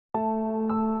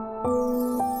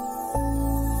Good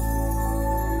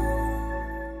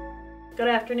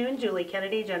afternoon, Julie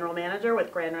Kennedy, General Manager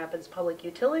with Grand Rapids Public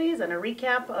Utilities, and a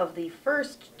recap of the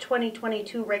first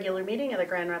 2022 regular meeting of the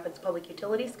Grand Rapids Public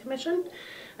Utilities Commission.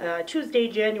 Tuesday,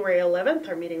 January 11th,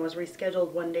 our meeting was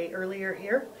rescheduled one day earlier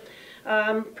here.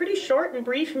 Pretty short and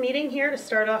brief meeting here to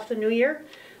start off the new year.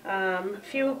 A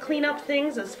few cleanup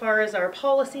things as far as our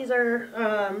policies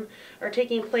are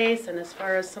taking place and as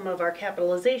far as some of our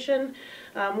capitalization.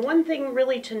 One thing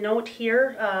really to note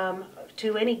here,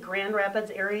 to any Grand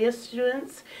Rapids area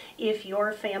students, if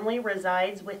your family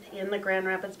resides within the Grand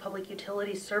Rapids Public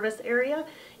Utilities Service area,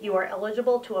 you are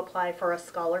eligible to apply for a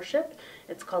scholarship.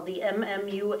 It's called the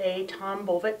MMUA Tom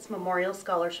Bovitz Memorial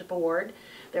Scholarship Award.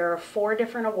 There are 4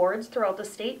 different awards throughout the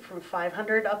state, from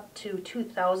 $500 up to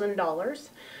 $2,000.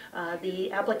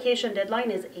 The application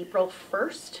deadline is April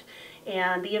 1st.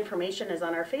 And the information is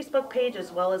on our Facebook page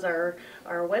as well as our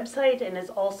website, and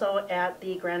is also at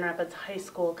the Grand Rapids High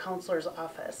School Counselor's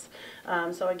Office.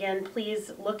 So again,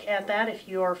 please look at that if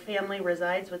your family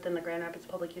resides within the Grand Rapids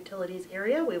Public Utilities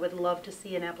area. We would love to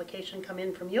see an application come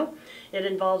in from you. It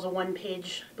involves a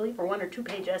 1-page, I believe, or 1 or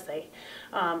 2-page essay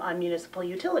on municipal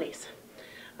utilities.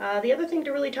 The other thing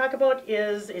to really talk about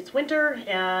is it's winter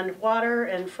and water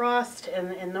and frost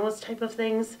and those type of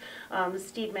things.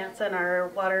 Steve Matson, our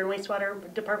Water and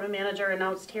Wastewater Department Manager,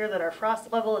 announced here that our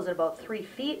frost level is at about 3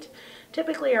 feet.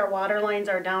 Typically our water lines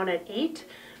are down at 8.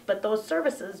 But those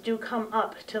services do come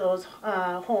up to those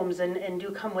homes and do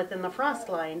come within the frost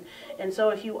line. And so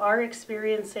if you are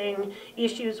experiencing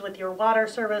issues with your water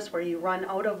service where you run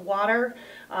out of water,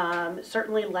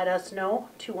 certainly let us know,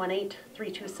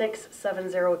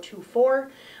 218-326-7024,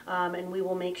 and we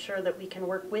will make sure that we can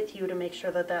work with you to make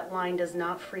sure that that line does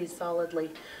not freeze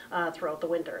solidly throughout the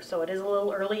winter. So it is a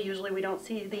little early. Usually we don't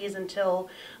see these until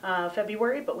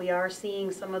February, but we are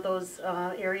seeing some of those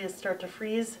areas start to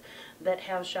freeze that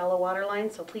have shallow water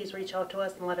lines, so please reach out to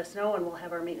us and let us know, and we'll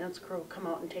have our maintenance crew come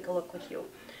out and take a look with you.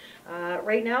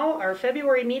 Right now, our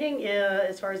February meeting,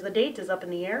 as far as the date, is up in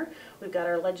the air. We've got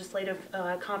our legislative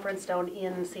conference down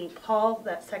in St. Paul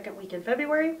that second week in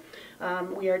February.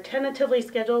 We are tentatively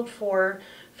scheduled for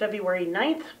February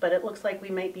 9th, but it looks like we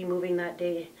might be moving that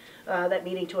day, that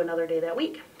meeting to another day that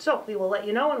week. So we will let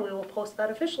you know, and we will post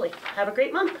that officially. Have a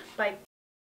great month. Bye.